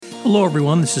Hello,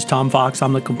 everyone. This is Tom Fox.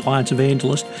 I'm the Compliance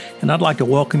Evangelist, and I'd like to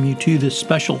welcome you to this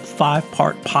special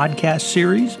 5-part podcast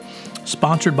series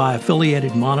sponsored by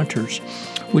Affiliated Monitors,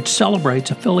 which celebrates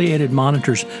Affiliated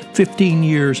Monitors' 15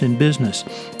 years in business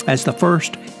as the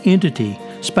first entity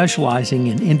specializing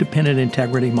in independent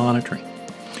integrity monitoring.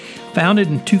 Founded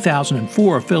in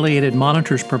 2004, Affiliated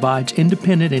Monitors provides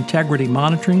independent integrity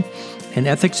monitoring and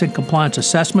ethics and compliance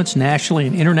assessments nationally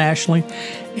and internationally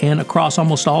and across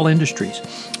almost all industries.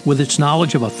 With its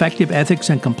knowledge of effective ethics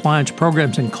and compliance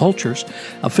programs and cultures,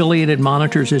 Affiliated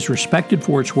Monitors is respected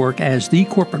for its work as the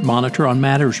corporate monitor on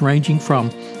matters ranging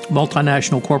from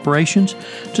multinational corporations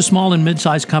to small and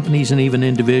mid-sized companies and even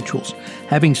individuals.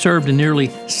 Having served in nearly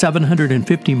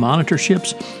 750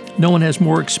 monitorships, no one has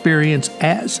more experience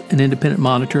as an independent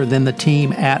monitor than the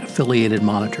team at Affiliated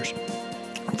Monitors.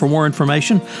 For more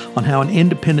information on how an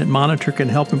independent monitor can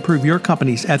help improve your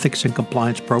company's ethics and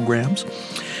compliance programs,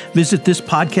 visit this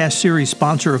podcast series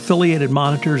sponsor Affiliated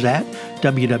Monitors at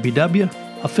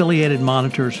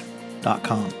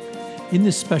www.affiliatedmonitors.com. In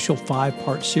this special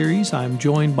 5-part series, I'm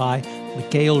joined by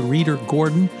Mikhail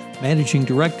Reeder-Gordon, Managing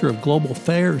Director of Global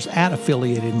Affairs at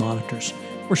Affiliated Monitors,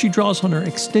 where she draws on her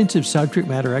extensive subject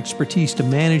matter expertise to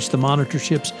manage the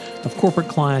monitorships of corporate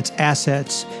clients'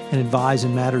 assets and advise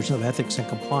in matters of ethics and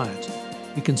compliance.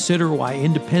 We consider why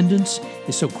independence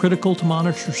is so critical to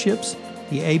monitorships,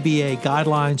 the ABA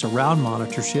guidelines around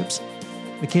monitorships,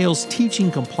 Mikhail's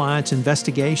teaching compliance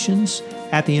investigations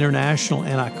at the International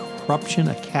Anti-Corruption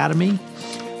Academy.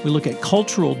 We look at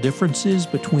cultural differences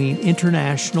between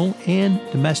international and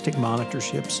domestic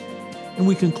monitorships. And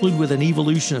we conclude with an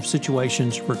evolution of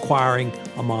situations requiring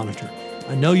a monitor.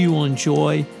 I know you will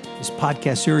enjoy this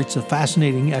podcast series. It's a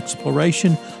fascinating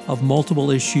exploration of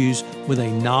multiple issues with a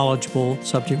knowledgeable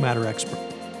subject matter expert.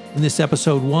 In this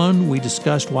episode 1, we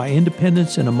discussed why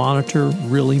independence in a monitor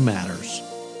really matters.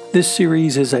 This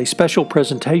series is a special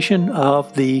presentation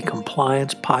of the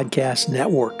Compliance Podcast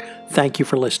Network. Thank you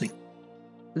for listening.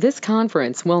 This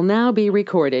conference will now be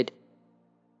recorded.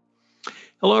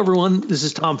 Hello, everyone. This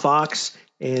is Tom Fox,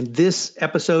 and this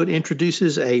episode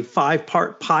introduces a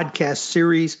 5-part podcast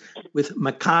series with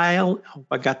Mikhail, I hope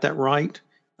I got that right,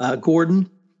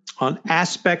 Gordon, on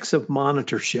aspects of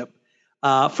monitorship.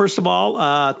 First of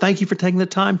all, thank you for taking the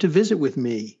time to visit with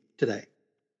me today.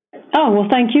 Oh, well,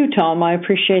 thank you, Tom. I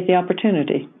appreciate the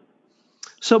opportunity.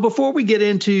 So before we get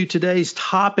into today's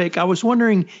topic, I was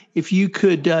wondering if you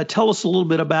could tell us a little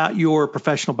bit about your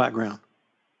professional background.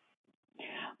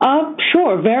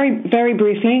 Sure. Very, very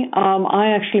briefly.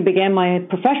 I actually began my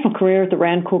professional career at the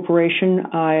RAND Corporation.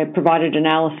 I provided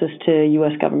analysis to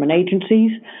U.S. government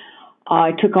agencies.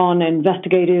 I took on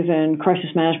investigative and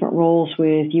crisis management roles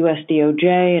with U.S.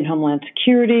 DOJ and Homeland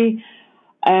Security,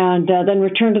 and then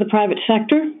returned to the private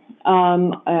sector.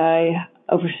 I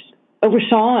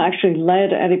oversaw, actually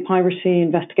led anti-piracy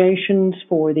investigations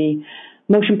for the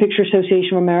Motion Picture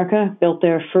Association of America, built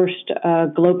their first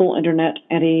global internet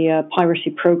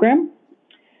anti-piracy program,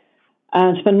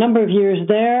 and spent a number of years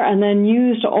there, and then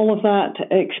used all of that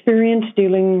experience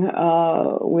dealing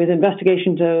with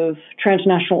investigations of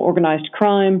transnational organized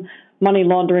crime, money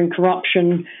laundering,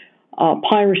 corruption,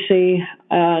 piracy,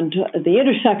 and the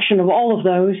intersection of all of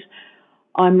those.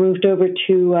 I moved over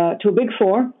to a Big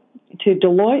Four, to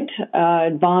Deloitte,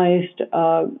 advised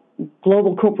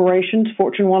global corporations,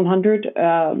 Fortune 100,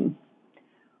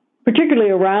 particularly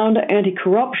around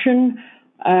anti-corruption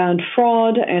and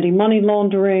fraud, anti-money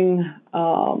laundering, a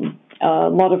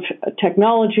lot of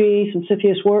technology, some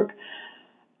CFIUS work,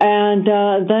 and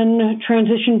then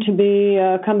transitioned to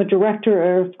become a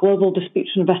director of global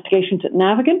disputes and investigations at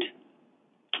Navigant.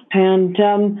 And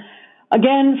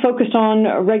again, focused on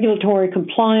regulatory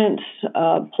compliance,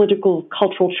 political,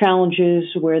 cultural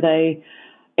challenges where they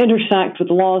intersect with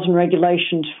laws and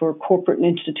regulations for corporate and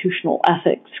institutional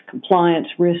ethics, compliance,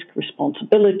 risk,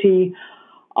 responsibility,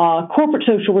 corporate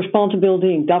social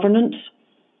responsibility and governance,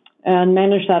 and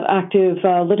manage that active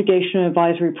litigation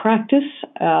advisory practice.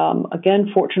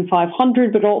 Again, Fortune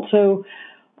 500, but also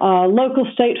local,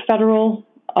 state, federal,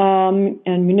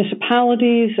 and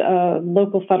municipalities,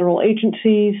 local federal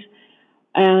agencies,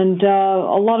 and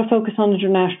a lot of focus on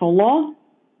international law.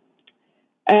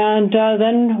 And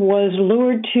then was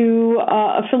lured to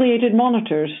Affiliated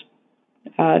Monitors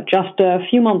just a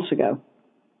few months ago.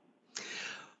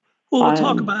 Well, we'll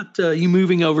talk about you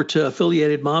moving over to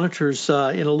Affiliated Monitors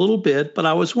in a little bit, but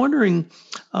I was wondering,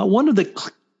 one of the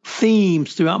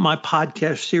themes throughout my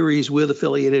podcast series with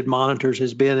Affiliated Monitors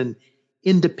has been an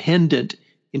independent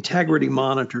integrity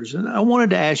monitors. And I wanted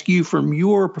to ask you, from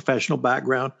your professional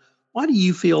background, why do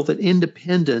you feel that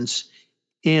independence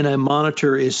in a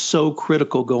monitor is so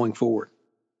critical going forward?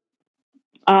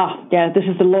 Yeah, this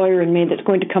is the lawyer in me that's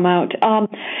going to come out.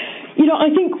 I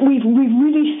think we've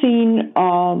really seen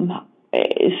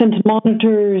since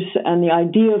monitors and the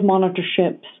idea of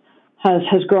monitorships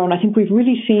has grown. I think we've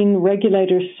really seen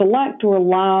regulators select or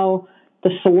allow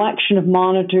the selection of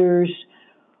monitors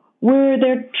where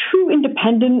their true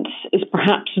independence is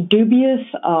perhaps dubious.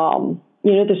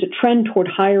 There's a trend toward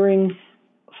hiring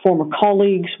former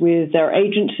colleagues with their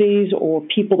agencies or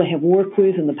people they have worked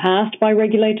with in the past by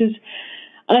regulators.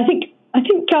 And I think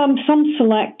some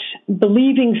select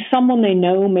believing someone they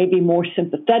know may be more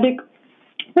sympathetic,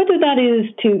 whether that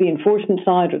is to the enforcement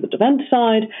side or the defense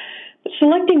side. But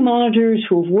selecting monitors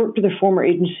who have worked with their former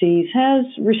agencies has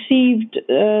received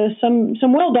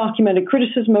some well-documented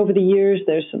criticism over the years.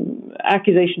 There's some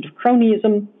accusations of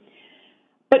cronyism.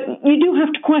 But you do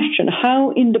have to question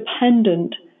how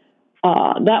independent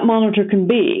that monitor can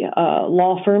be.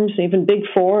 Law firms, even Big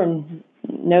Four, and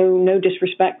no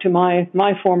disrespect to my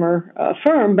former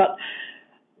firm, but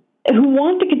who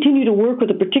want to continue to work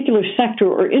with a particular sector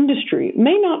or industry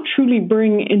may not truly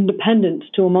bring independence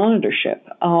to a monitorship.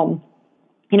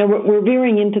 We're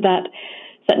veering into that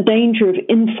danger of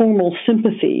informal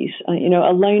sympathies.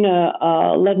 Elena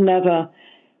Ledneva,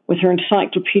 with her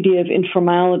Encyclopedia of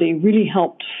Informality, really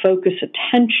helped focus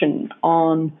attention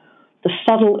on the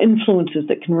subtle influences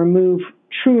that can remove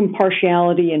true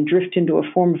impartiality and drift into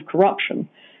a form of corruption.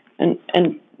 And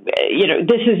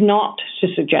this is not to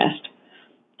suggest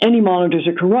any monitors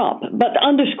are corrupt, but to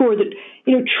underscore that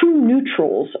true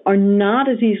neutrals are not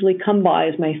as easily come by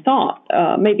as may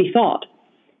be thought.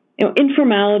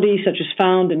 Informality, such as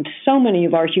found in so many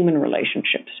of our human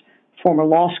relationships, former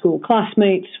law school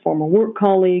classmates, former work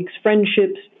colleagues,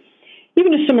 friendships,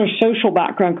 even a similar social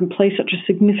background can play such a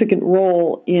significant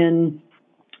role in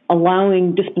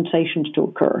allowing dispensations to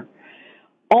occur,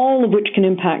 all of which can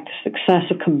impact the success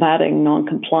of combating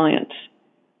noncompliance.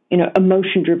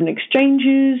 Emotion-driven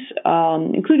exchanges,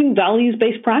 including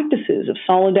values-based practices of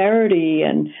solidarity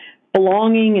and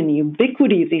belonging, and the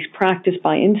ubiquity of these practiced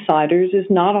by insiders is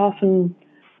not often,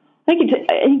 I think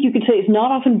you could say, it's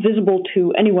not often visible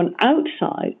to anyone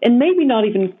outside, and maybe not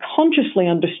even consciously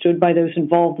understood by those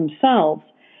involved themselves.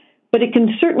 But it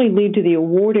can certainly lead to the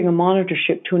awarding a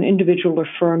monitorship to an individual or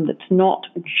firm that's not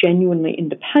genuinely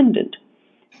independent.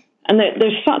 And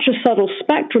there's such a subtle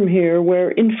spectrum here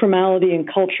where informality and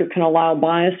culture can allow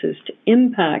biases to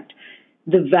impact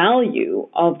the value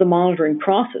of the monitoring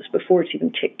process before it's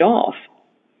even kicked off.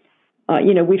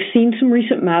 We've seen some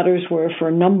recent matters where, for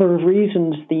a number of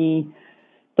reasons, the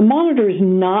monitor has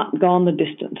not gone the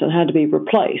distance and had to be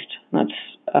replaced. That's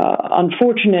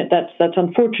unfortunate. That's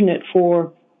unfortunate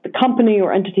for the company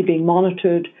or entity being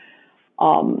monitored.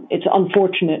 It's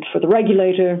unfortunate for the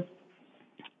regulator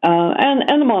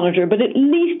and the monitor, but at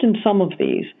least in some of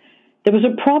these, there was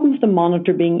a problem with the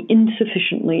monitor being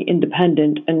insufficiently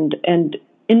independent and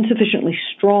insufficiently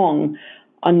strong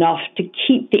enough to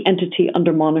keep the entity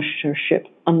under monitorship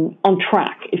on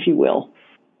track, if you will.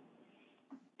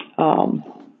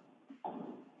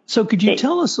 So could you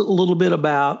tell us a little bit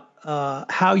about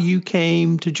how you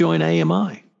came to join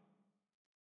AMI?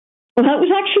 Well, that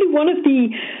was actually one of the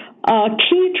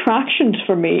key attractions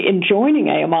for me in joining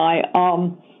AMI.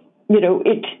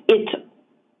 It's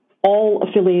all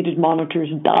affiliated monitors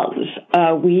does.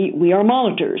 We are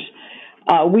monitors.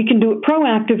 We can do it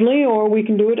proactively, or we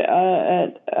can do it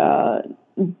at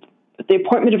the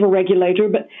appointment of a regulator,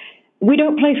 but we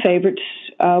don't play favorites.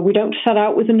 We don't set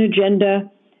out with an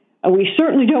agenda. We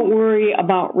certainly don't worry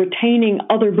about retaining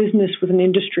other business with an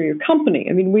industry or company.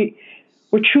 I mean,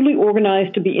 we're truly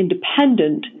organized to be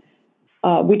independent.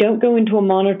 We don't go into a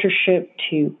monitorship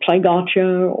to play gotcha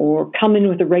or come in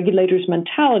with a regulator's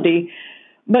mentality,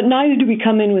 but neither do we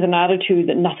come in with an attitude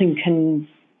that nothing can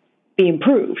be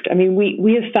improved. I mean,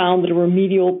 we have found that a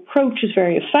remedial approach is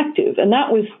very effective, and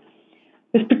that was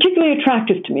particularly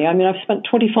attractive to me. I mean, I've spent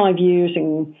 25 years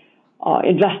in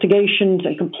investigations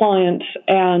and compliance,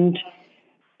 and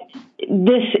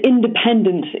this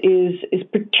independence is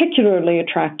particularly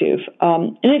attractive.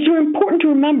 And it's important to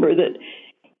remember that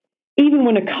even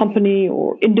when a company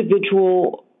or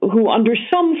individual who under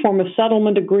some form of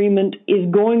settlement agreement is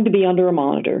going to be under a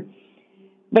monitor,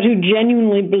 but who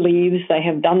genuinely believes they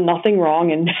have done nothing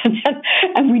wrong,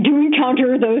 and we do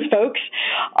encounter those folks,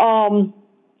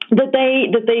 that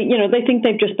they think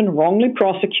they've just been wrongly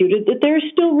prosecuted, that there's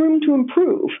still room to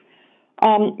improve.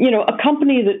 A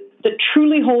company that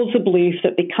truly holds the belief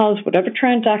that because whatever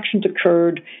transactions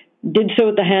occurred did so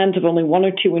at the hands of only one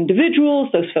or two individuals,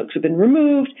 those folks have been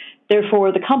removed,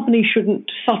 therefore the company shouldn't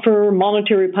suffer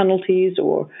monetary penalties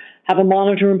or have a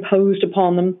monitor imposed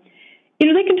upon them. They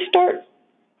can start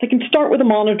they can start with a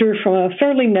monitor from a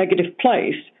fairly negative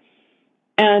place.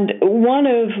 And one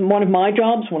of my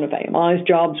jobs, one of AMI's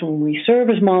jobs when we serve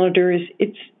as monitors,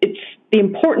 it's the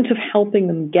importance of helping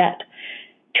them get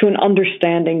to an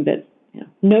understanding that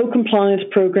no compliance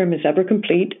program is ever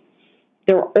complete.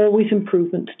 There are always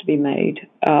improvements to be made.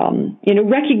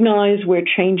 Recognize where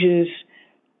changes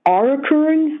are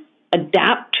occurring,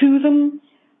 adapt to them.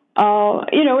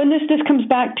 And this comes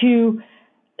back to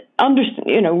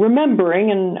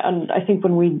remembering, and I think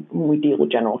when we deal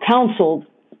with general counsel,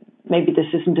 maybe this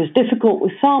isn't as difficult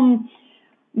with some,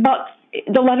 but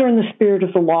the letter and the spirit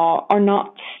of the law are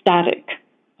not static.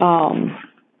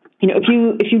 If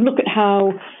you look at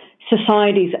how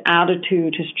society's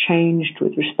attitude has changed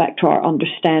with respect to our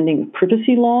understanding of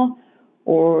privacy law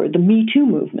or the Me Too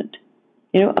movement,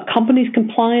 a company's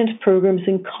compliance program is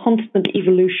in constant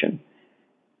evolution,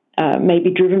 may be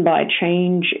driven by a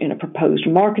change in a proposed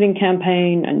marketing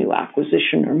campaign, a new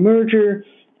acquisition or merger,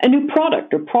 a new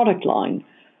product or product line,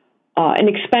 an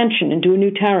expansion into a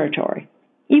new territory.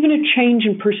 Even a change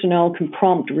in personnel can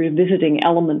prompt revisiting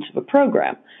elements of a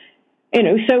program.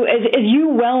 So as you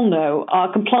well know,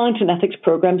 compliance and ethics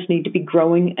programs need to be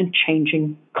growing and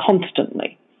changing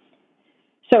constantly.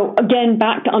 So again,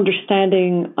 back to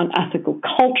understanding an ethical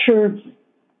culture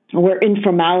where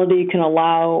informality can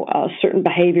allow certain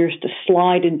behaviors to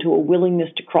slide into a willingness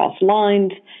to cross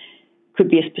lines. Could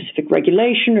be a specific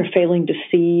regulation or failing to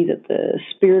see that the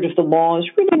spirit of the law is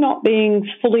really not being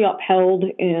fully upheld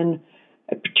in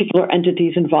a particular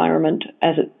entity's environment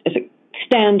as it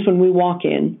stands when we walk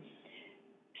in.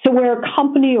 So where a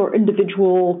company or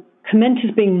individual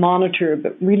commences being monitored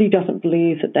but really doesn't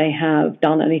believe that they have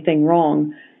done anything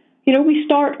wrong, we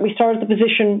start at the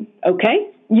position,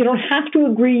 okay, you don't have to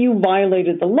agree you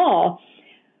violated the law,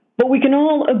 but we can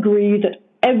all agree that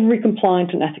every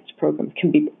compliance and ethics program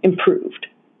can be improved.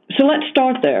 So let's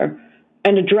start there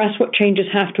and address what changes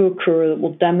have to occur that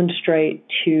will demonstrate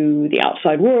to the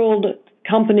outside world,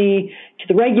 company, to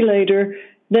the regulator,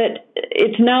 that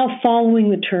it's now following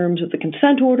the terms of the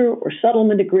consent order or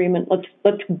settlement agreement.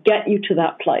 Let's get you to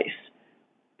that place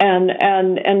and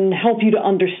help you to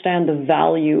understand the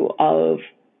value of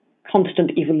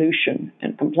constant evolution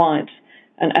and compliance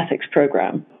and ethics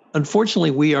program.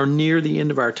 Unfortunately, we are near the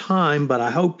end of our time, but I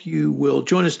hope you will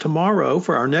join us tomorrow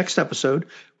for our next episode,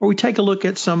 where we take a look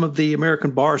at some of the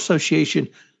American Bar Association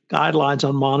guidelines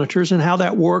on monitors and how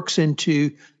that works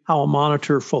into how a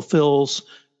monitor fulfills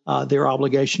their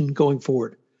obligation going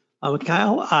forward.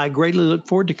 Mikhail, I greatly look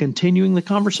forward to continuing the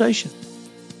conversation.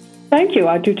 Thank you.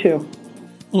 I do too.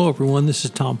 Hello, everyone. This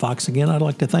is Tom Fox again. I'd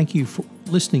like to thank you for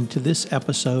listening to this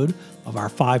episode of our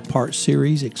 5-part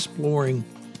series exploring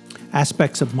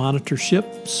aspects of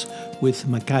monitorships with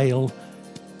Mikhail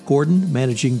Gordon,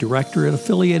 Managing Director at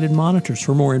Affiliated Monitors.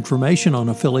 For more information on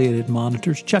Affiliated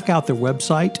Monitors, check out their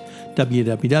website,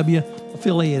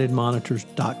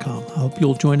 www.affiliatedmonitors.com. I hope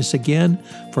you'll join us again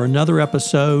for another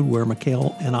episode where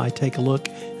Mikhail and I take a look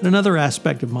at another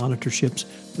aspect of monitorships,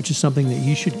 which is something that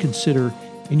you should consider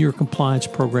in your compliance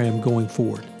program going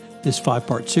forward. This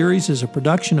 5-part series is a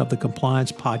production of the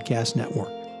Compliance Podcast Network.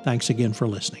 Thanks again for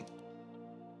listening.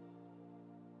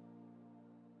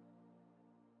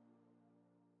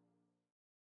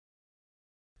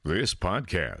 This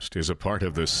podcast is a part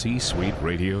of the C-Suite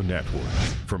Radio Network.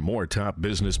 For more top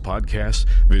business podcasts,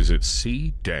 visit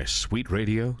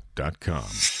c-suiteradio.com.